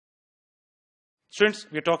Students,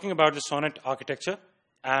 we are talking about the SONET architecture,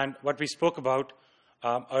 and what we spoke about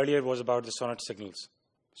earlier was about the SONET signals.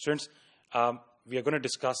 Students, we are going to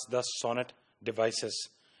discuss the SONET devices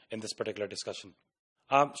in this particular discussion.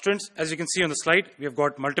 Students, as you can see on the slide, we have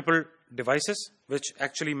got multiple devices which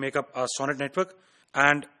actually make up our SONET network,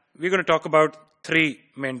 and we're going to talk about three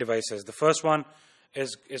main devices. The first one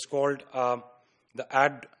is called the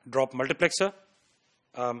add drop multiplexer,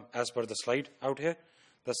 as per the slide out here.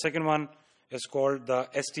 The second one is called the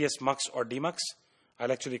STS MUX or DMUX.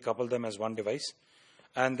 I'll actually couple them as one device.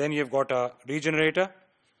 And then you've got a regenerator,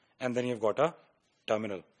 and then you've got a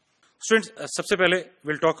terminal. Students, सबसे पहले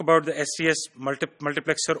we'll talk about the STS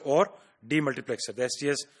multiplexer or demultiplexer, the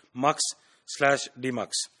STS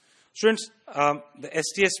MUX/DMUX. Students, the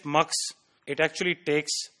STS MUX, it actually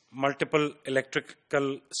takes multiple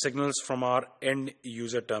electrical signals from our end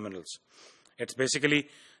user terminals. It's basically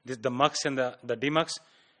the MUX and the DMUX.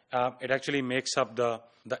 It actually makes up the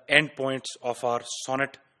end points of our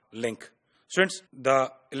SONET link. Students,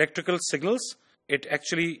 the electrical signals,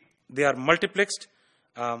 they are multiplexed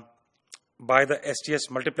by the STS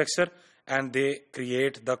multiplexer, and they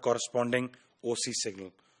create the corresponding OC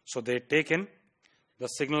signal. So they take in the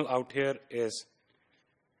signal out here is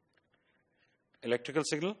electrical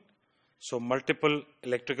signal. So multiple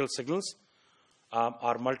electrical signals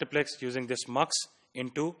are multiplexed using this MUX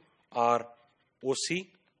into our OC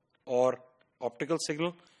or optical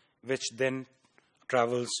signal, which then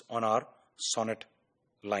travels on our SONET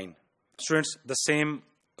line. Students, the same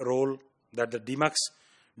role that the DMUX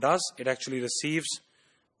does, it actually receives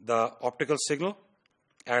the optical signal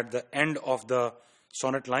at the end of the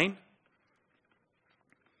SONET line,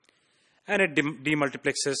 and it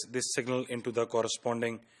demultiplexes this signal into the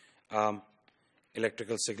corresponding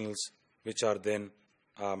electrical signals, which are then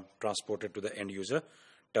transported to the end user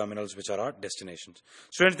terminals, which are our destinations.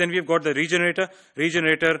 Students, then we've got the regenerator.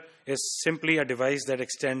 Regenerator is simply a device that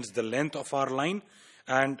extends the length of our line,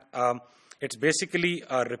 and it's basically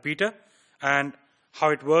a repeater. And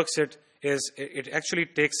how it works, it actually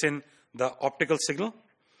takes in the optical signal,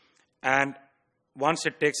 and once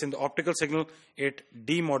it takes in the optical signal, it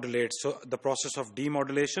demodulates. So the process of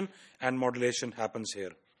demodulation and modulation happens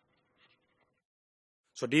here.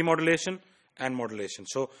 So demodulation and modulation.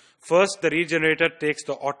 So first the regenerator takes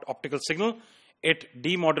the optical signal, it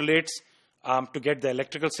demodulates to get the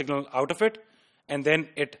electrical signal out of it, and then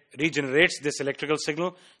it regenerates this electrical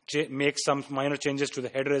signal, makes some minor changes to the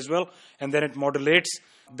header as well, and then it modulates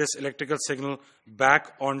this electrical signal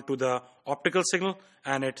back onto the optical signal,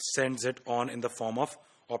 and it sends it on in the form of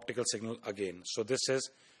optical signal again. So this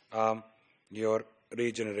is your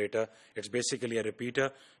regenerator. It's basically a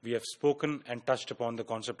repeater. We have spoken and touched upon the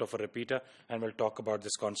concept of a repeater, and we'll talk about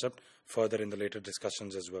this concept further in the later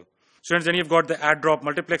discussions as well. Students, then you've got the add drop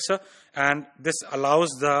multiplexer, and this allows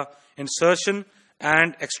the insertion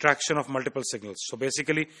and extraction of multiple signals. So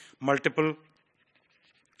basically multiple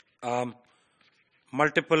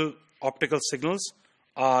optical signals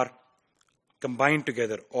are combined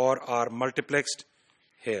together or are multiplexed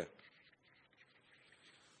here.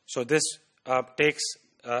 So this takes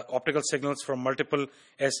optical signals from multiple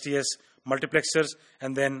STS multiplexers,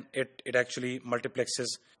 and then it actually multiplexes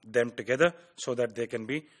them together so that they can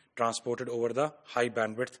be transported over the high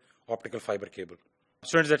bandwidth optical fiber cable.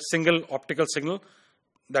 Students, that single optical signal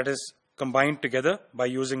that is combined together by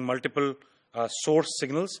using multiple source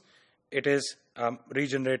signals, it is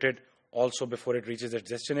regenerated also before it reaches its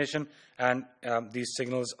destination, and these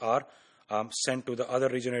signals are sent to the other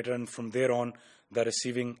regenerator, and from there on the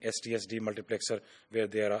receiving STS demultiplexer, where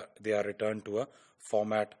they are returned to a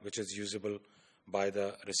format which is usable by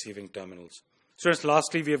the receiving terminals. Students,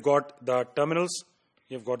 lastly, we have got the terminals.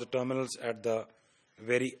 You've got the terminals at the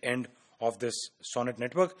very end of this SONET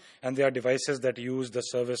network, and they are devices that use the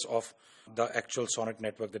service of the actual SONET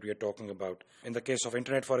network that we are talking about. In the case of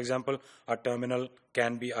internet, for example, a terminal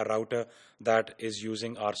can be a router that is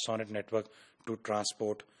using our SONET network to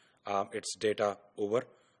transport its data over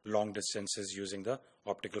long distances using the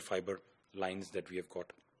optical fiber lines that we have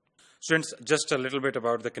got. Students, just a little bit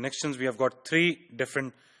about the connections. We have got three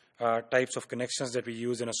different types of connections that we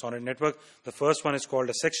use in a SONET network. The first one is called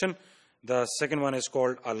a section, the second one is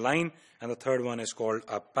called a line, and the third one is called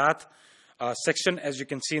a path. Section, as you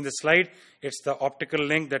can see in the slide, it's the optical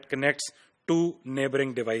link that connects two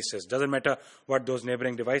neighboring devices. Doesn't matter what those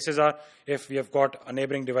neighboring devices are. If we have got a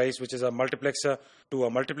neighboring device which is a multiplexer to a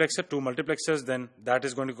multiplexer, two multiplexers, then that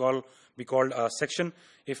is going to be called a section.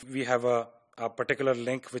 If we have a particular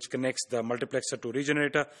link which connects the multiplexer to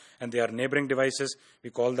regenerator and they are neighboring devices, we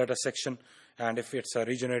call that a section. And if it's a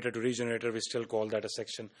regenerator to regenerator, we still call that a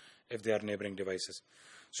section if they are neighboring devices.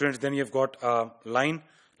 Students, then you've got a line.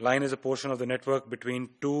 Line is a portion of the network between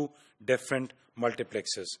two different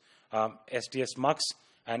multiplexers. STS mux,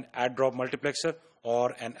 an add-drop multiplexer,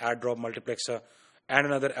 or an add-drop multiplexer and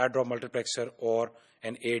another add-drop multiplexer, or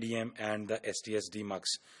an ADM and the STS demux.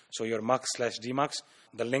 So your mux/demux,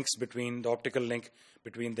 the links between, the optical link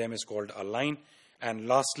between them is called a line. And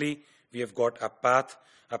lastly, we have got a path.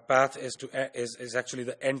 A path is actually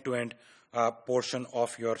the end-to-end portion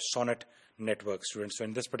of your SONET network, students. So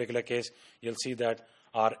in this particular case, you'll see that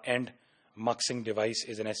our end muxing device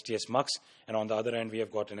is an STS mux, and on the other end we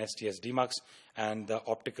have got an STS demux, and the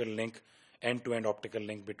optical link, end-to-end optical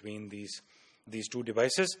link between these two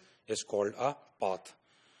devices is called a path.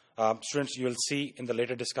 Students, you will see in the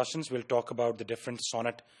later discussions, we'll talk about the different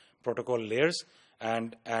SONET protocol layers,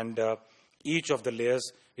 and each of the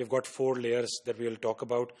layers, we've got 4 layers that we will talk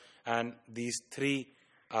about, and these 3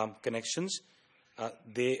 connections,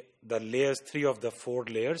 the layers, 3 of the 4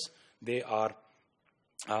 layers, they are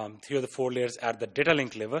 3 of the 4 layers at the data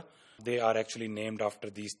link level. They are actually named after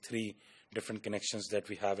these 3 different connections that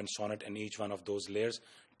we have in SONET, and each one of those layers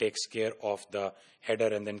takes care of the header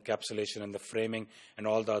and the encapsulation and the framing and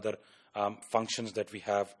all the other functions that we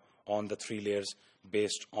have on the 3 layers,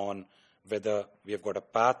 based on whether we have got a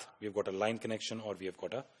path, we have got a line connection, or we have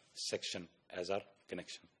got a section as our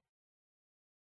connection.